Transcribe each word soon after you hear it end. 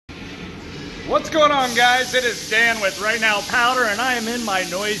What's going on, guys? It is Dan with Right Now Powder, and I am in my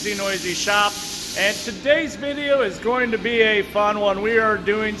noisy shop. And today's video is going to be a fun one. We are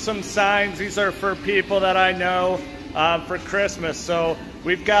doing some signs. These are for people that I know for Christmas. So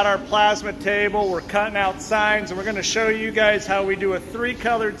we've got our plasma table. We're cutting out signs, and we're going to show you guys how we do a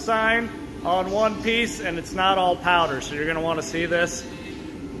 3-colored sign on one piece, and it's not all powder. So you're going to want to see this.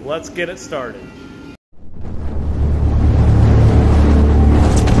 Let's get it started.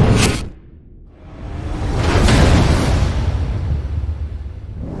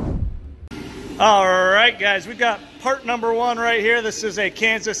 All right, guys, we got part number 1 right here. This is a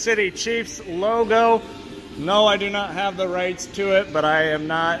Kansas City Chiefs logo. No, I do not have the rights to it, but I am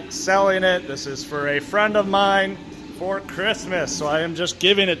not selling it. This is for a friend of mine for Christmas, so I am just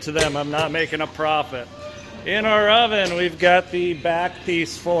giving it to them. I'm not making a profit. In our oven, we've got the back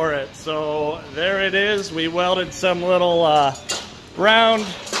piece for it. So there it is. We welded some little round,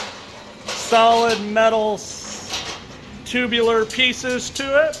 solid metal tubular pieces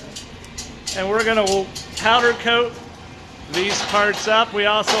to it. And we're going to powder coat these parts up. We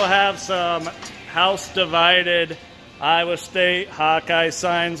also have some house divided Iowa State Hawkeye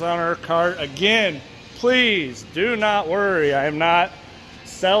signs on our cart. Again, please do not worry. I am not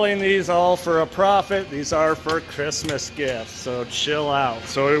selling these all for a profit. These are for Christmas gifts, so chill out.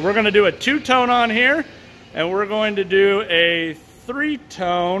 So we're going to do a 2-tone on here, and we're going to do a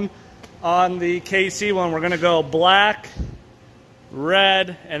 3-tone on the KC one. We're going to go black,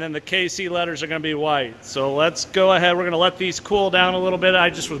 red, and then the KC letters are going to be white. So let's go ahead. We're going to let these cool down a little bit. I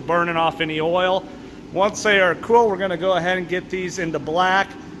just was burning off any oil. Once they are cool, we're going to go ahead and get these into black.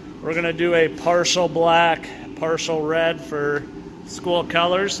 We're going to do a partial black, partial red for school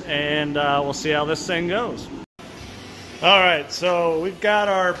colors, and we'll see how this thing goes. All right, so we've got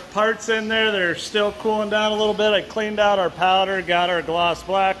our parts in there. They're still cooling down a little bit. I cleaned out our powder, got our gloss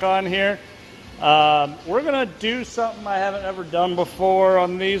black on here. We're going to do something I haven't ever done before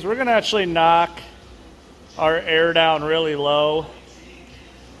on these. We're going to actually knock our air down really low.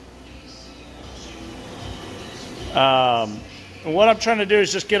 What I'm trying to do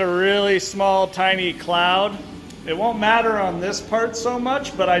is just get a really small, tiny cloud. It won't matter on this part so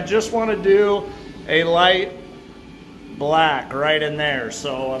much, but I just want to do a light black right in there.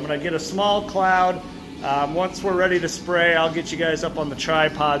 So I'm going to get a small cloud. Once we're ready to spray, I'll get you guys up on the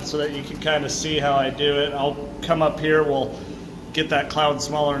tripod so that you can kind of see how I do it. I'll come up here, we'll get that cloud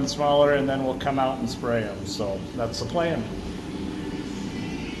smaller and smaller, and then we'll come out and spray them. So that's the plan.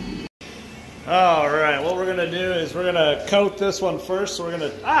 All right, what we're gonna do is we're gonna coat this one first. So we're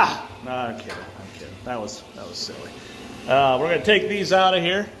gonna, no, I'm kidding. That was silly. We're gonna take these out of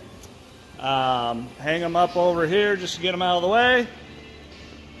here, hang them up over here just to get them out of the way,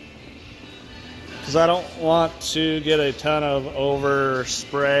 because I don't want to get a ton of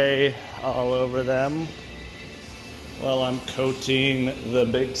overspray all over them while I'm coating the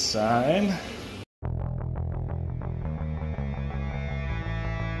big sign.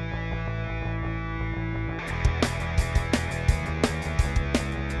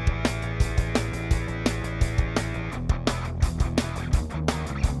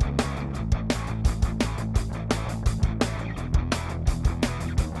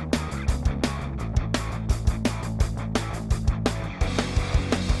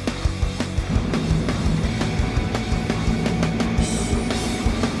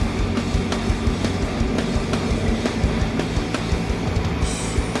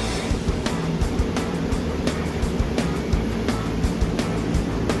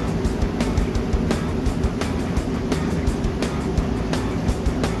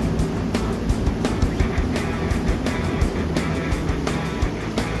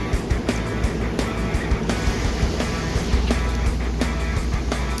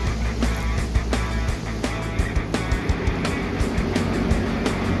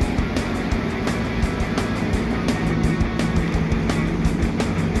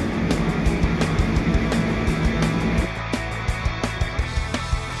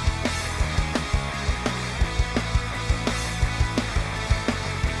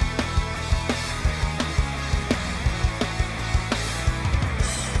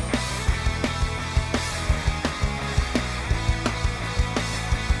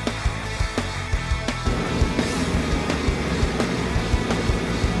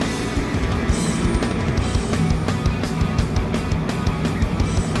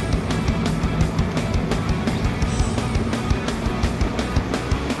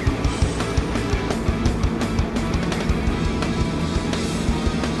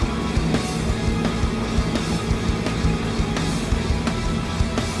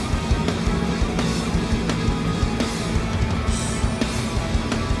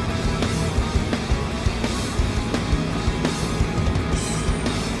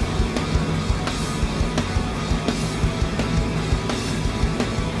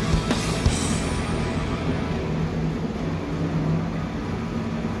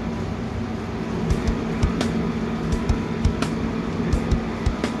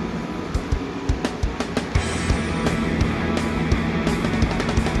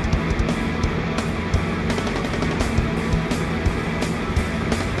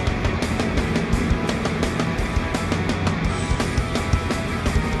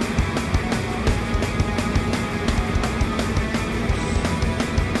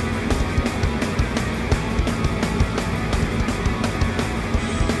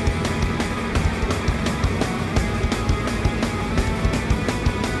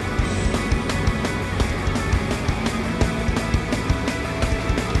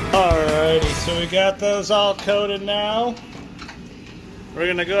 so we got those all coated now. We're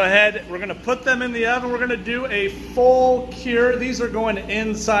gonna go ahead, we're gonna put them in the oven. We're gonna do a full cure. These are going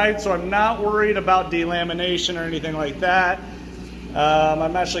inside, so I'm not worried about delamination or anything like that.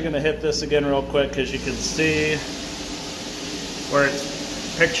 I'm actually gonna hit this again real quick because you can see where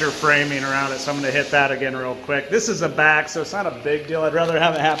it's picture framing around it. So I'm gonna hit that again real quick. This is a back, so it's not a big deal. I'd rather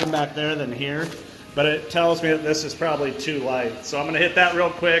have it happen back there than here. But it tells me that this is probably too light. So I'm gonna hit that real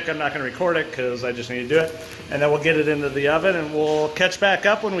quick. I'm not gonna record it because I just need to do it. And then we'll get it into the oven and we'll catch back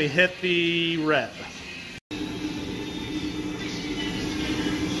up when we hit the red.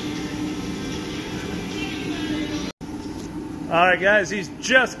 All right guys, these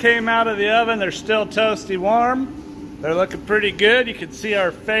just came out of the oven. They're still toasty warm. They're looking pretty good. You can see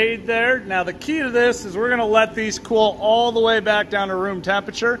our fade there. Now the key to this is we're gonna let these cool all the way back down to room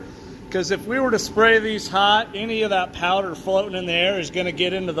temperature. Because if we were to spray these hot, any of that powder floating in the air is going to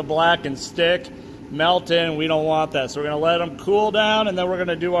get into the black and stick, melt in. We don't want that. So we're going to let them cool down, and then we're going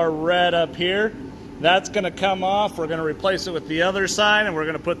to do our red up here. That's going to come off. We're going to replace it with the other side, and we're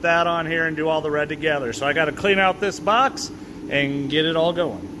going to put that on here and do all the red together. So I got to clean out this box and get it all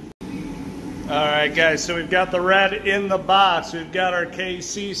going. All right, guys, so we've got the red in the box. We've got our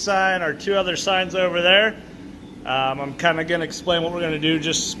KC sign, our two other signs over there. I'm kind of going to explain what we're going to do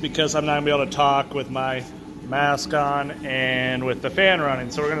just because I'm not going to be able to talk with my mask on and with the fan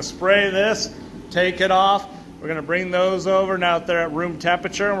running. So we're going to spray this, take it off. We're going to bring those over now that they're at room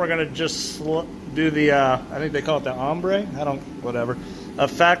temperature, and we're going to just do the, I think they call it the ombre, whatever,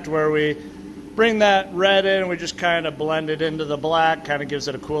 effect where we bring that red in and we just kind of blend it into the black, kind of gives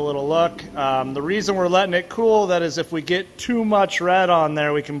it a cool little look. The reason we're letting it cool, that is if we get too much red on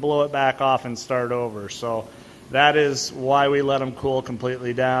there, we can blow it back off and start over. So that is why we let them cool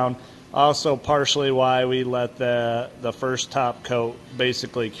completely down. Also partially why we let the first top coat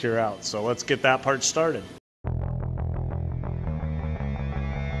basically cure out. So let's get that part started.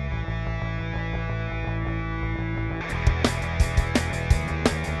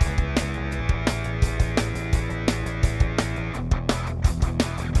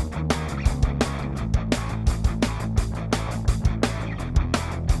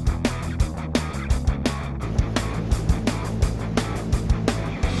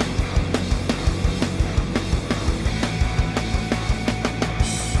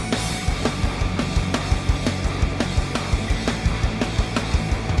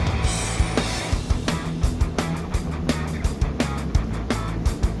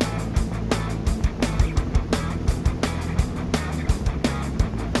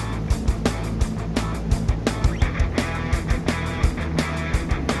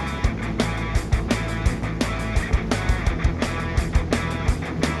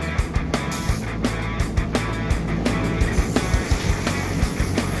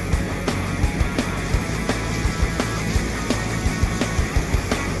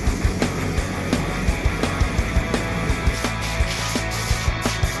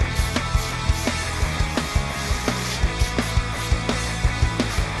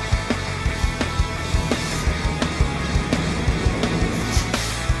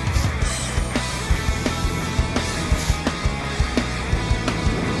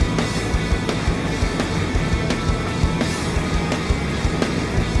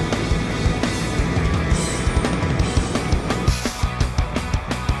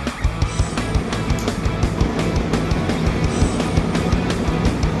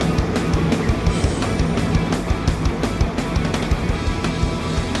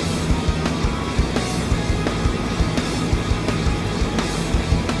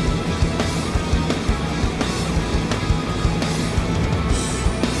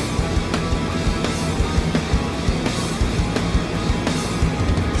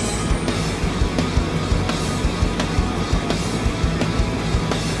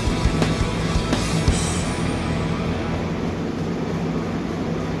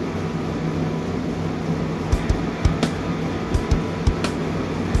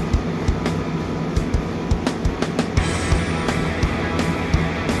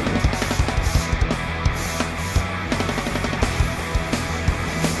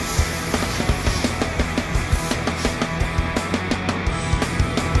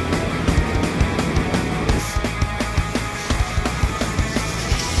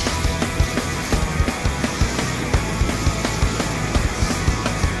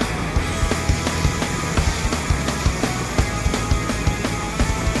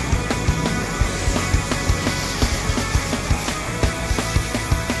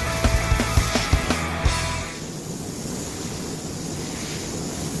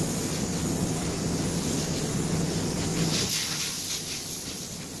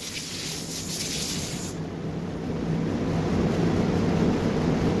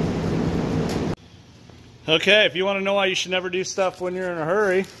 Okay, if you want to know why you should never do stuff when you're in a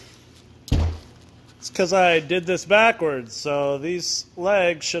hurry, it's because I did this backwards. So these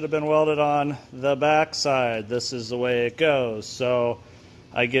legs should have been welded on the back side. This is the way it goes. So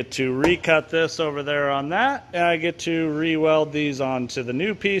I get to recut this over there on that, and I get to re-weld these onto the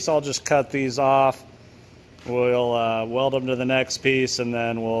new piece. I'll just cut these off. We'll weld them to the next piece, and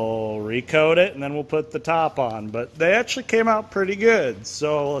then we'll recoat it, and then we'll put the top on. But they actually came out pretty good.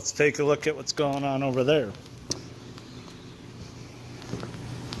 So let's take a look at what's going on over there.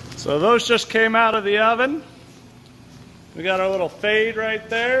 So those just came out of the oven. We got our little fade right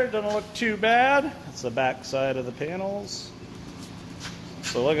there. Doesn't look too bad. That's the back side of the panels.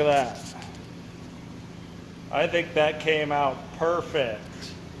 So look at that. I think that came out perfect.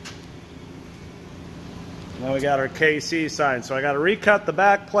 And then we got our KC sign. So I got to recut the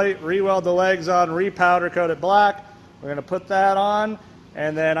back plate, re-weld the legs on, re-powder coat it black. We're going to put that on,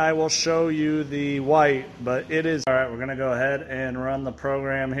 and then I will show you the white. But it is... All right, we're going to go ahead and run the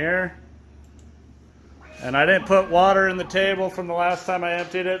program here. And I didn't put water in the table from the last time I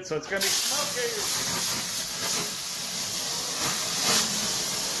emptied it, so it's going to be smoky.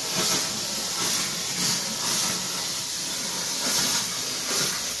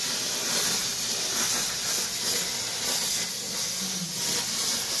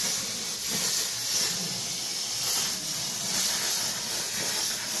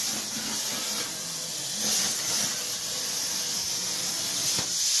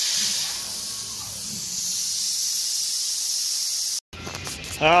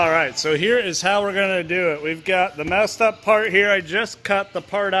 All right, so here is how we're gonna do it. We've got the messed up part here. I just cut the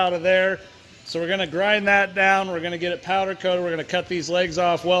part out of there. So we're gonna grind that down. We're gonna get it powder coated. We're gonna cut these legs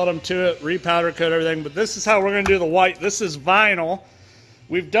off, weld them to it, re-powder coat everything. But this is how we're gonna do the white. This is vinyl.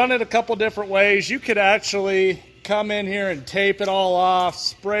 We've done it a couple different ways. You could actually come in here and tape it all off,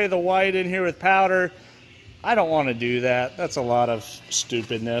 spray the white in here with powder. I don't wanna do that. That's a lot of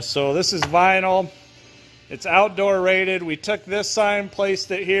stupidness. So this is vinyl. It's outdoor rated. We took this sign, placed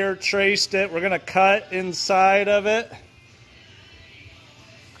it here, traced it. We're gonna cut inside of it.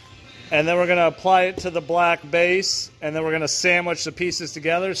 And then we're gonna apply it to the black base. And then we're gonna sandwich the pieces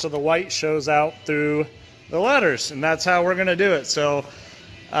together so the white shows out through the letters. And that's how we're gonna do it. So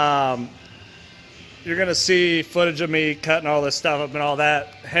you're gonna see footage of me cutting all this stuff up and all that.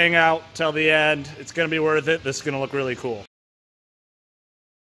 Hang out till the end. It's gonna be worth it. This is gonna look really cool.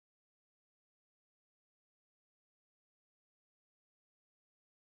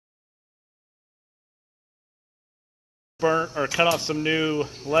 Burnt or cut off some new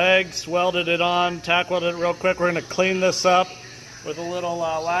legs, welded it on, tack welded it real quick. We're going to clean this up with a little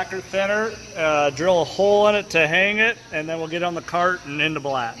lacquer thinner, drill a hole in it to hang it, and then we'll get on the cart and into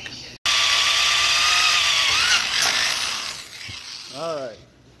black. All right.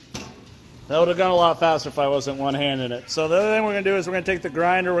 That would have gone a lot faster if I wasn't one-handing it. So the other thing we're going to do is we're going to take the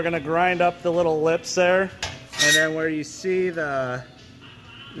grinder, we're going to grind up the little lips there, and then where you see the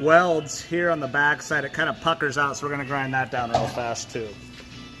welds here on the back side, it kind of puckers out, so we're going to grind that down real fast too.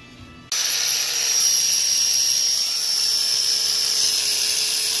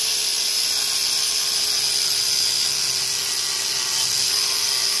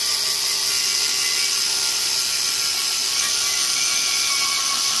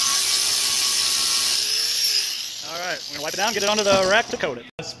 Alright, we're going to wipe it down, get it onto the rack to coat it.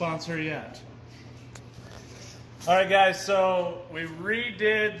 Not a sponsor yet. Alright guys, so we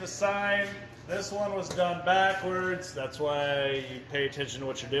redid the sign. This one was done backwards. That's why you pay attention to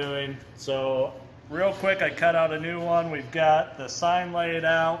what you're doing. So real quick, I cut out a new one. We've got the sign laid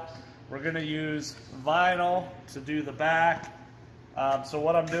out. We're going to use vinyl to do the back. So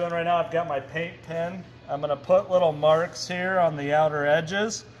what I'm doing right now, I've got my paint pen. I'm going to put little marks here on the outer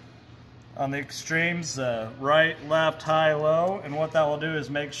edges, on the extremes, right, left, high, low, and what that will do is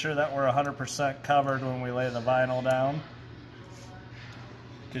make sure that we're 100% covered when we lay the vinyl down,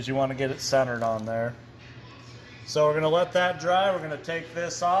 because you want to get it centered on there. So we're going to let that dry. We're going to take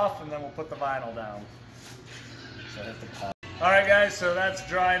this off, and then we'll put the vinyl down. So hit the top. All right, guys, so that's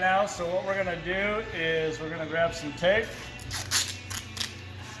dry now. So what we're going to do is we're going to grab some tape.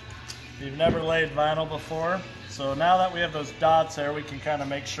 If you've never laid vinyl before, so now that we have those dots there, we can kind of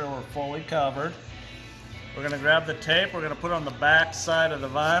make sure we're fully covered. We're going to grab the tape, we're going to put it on the back side of the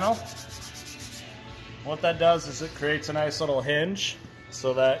vinyl. What that does is it creates a nice little hinge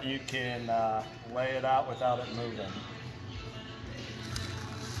so that you can lay it out without it moving.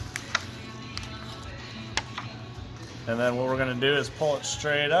 And then what we're going to do is pull it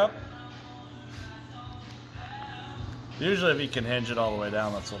straight up. Usually if you can hinge it all the way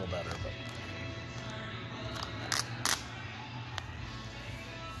down, that's a little better. But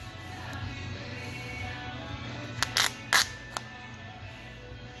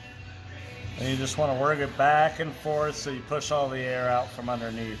you just want to work it back and forth so you push all the air out from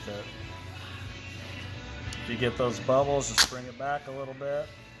underneath it. If you get those bubbles, just bring it back a little bit.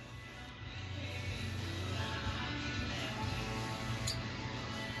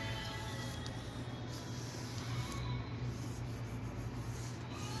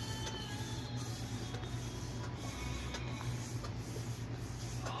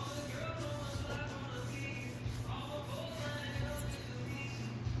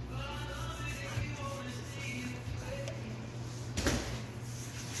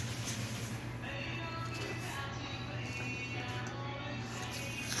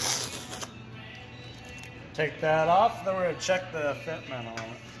 Take that off, then we're going to check the fitment on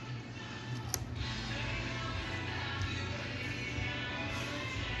it.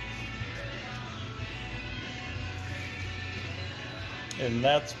 And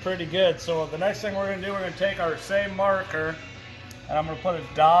that's pretty good. So the next thing we're going to do, we're going to take our same marker and I'm going to put a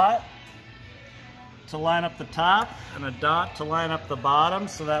dot to line up the top and a dot to line up the bottom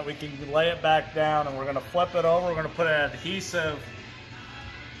so that we can lay it back down, and we're going to flip it over. We're going to put an adhesive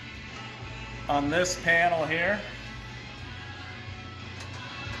on this panel here.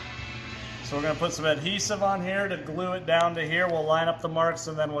 So we're going to put some adhesive on here to glue it down to here. We'll line up the marks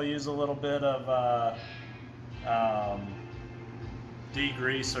and then we'll use a little bit of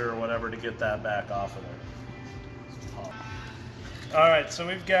degreaser or whatever to get that back off of there. Alright, so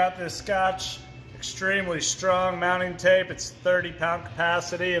we've got this Scotch extremely strong mounting tape. It's 30-pound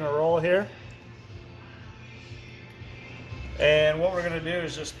capacity in a roll here. And what we're going to do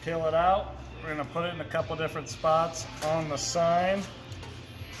is just peel it out. We're going to put it in a couple different spots on the sign.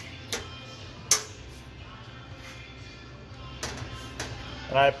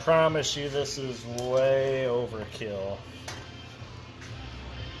 And I promise you this is way overkill.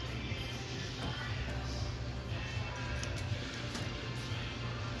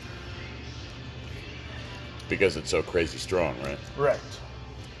 Because it's so crazy strong, right? Right.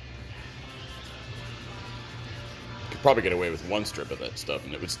 Could probably get away with one strip of that stuff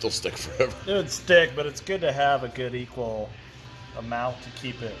and it would still stick forever. It would stick, but it's good to have a good equal amount to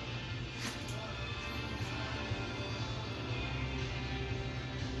keep it.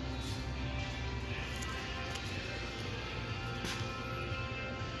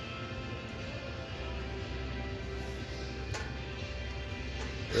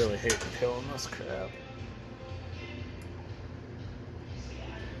 Really hate peeling this crap.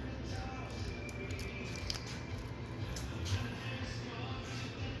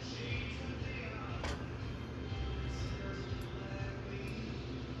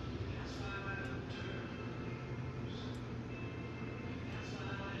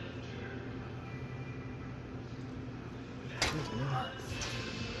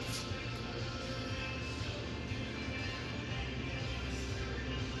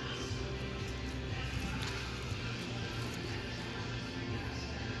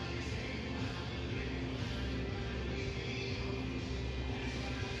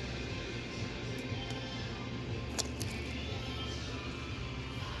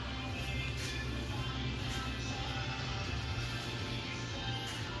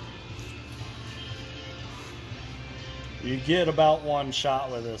 You get about one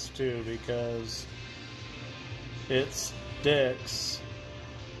shot with this too because it sticks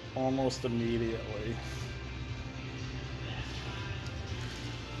almost immediately.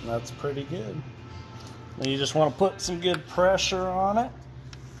 And that's pretty good. And you just want to put some good pressure on it.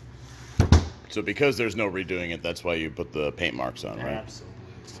 So because there's no redoing it, that's why you put the paint marks on, right? Absolutely.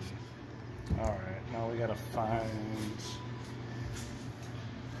 Alright, now we gotta find...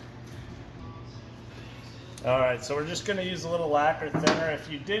 Alright, so we're just going to use a little lacquer thinner.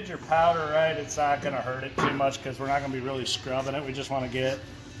 If you did your powder right, it's not going to hurt it too much because we're not going to be really scrubbing it. We just want to get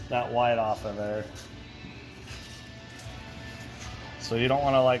that white off of there. So you don't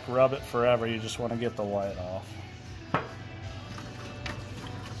want to like rub it forever, you just want to get the white off.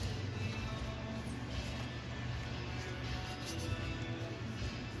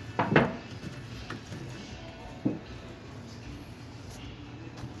 Of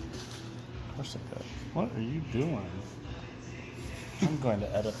course I could. What are you doing? I'm going to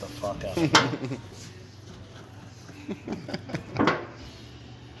edit the fuck out of that.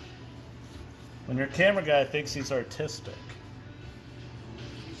 When your camera guy thinks he's artistic.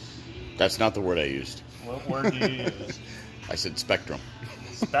 That's not the word I used. What word do you use? I said spectrum.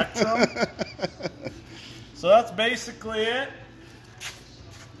 Spectrum? So that's basically it.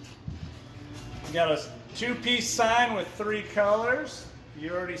 We got a two-piece sign with 3 colors.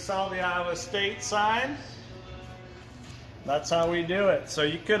 You already saw the Iowa State sign. That's how we do it. So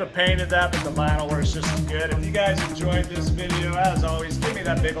you could have painted that, but the vinyl works just as good. If you guys enjoyed this video, as always, give me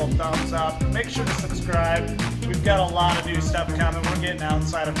that big old thumbs up. Make sure to subscribe. We've got a lot of new stuff coming. We're getting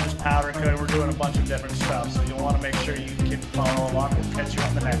outside of just powder coating. We're doing a bunch of different stuff. So you'll want to make sure you can follow along. We'll catch you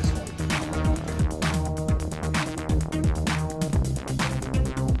on the next one.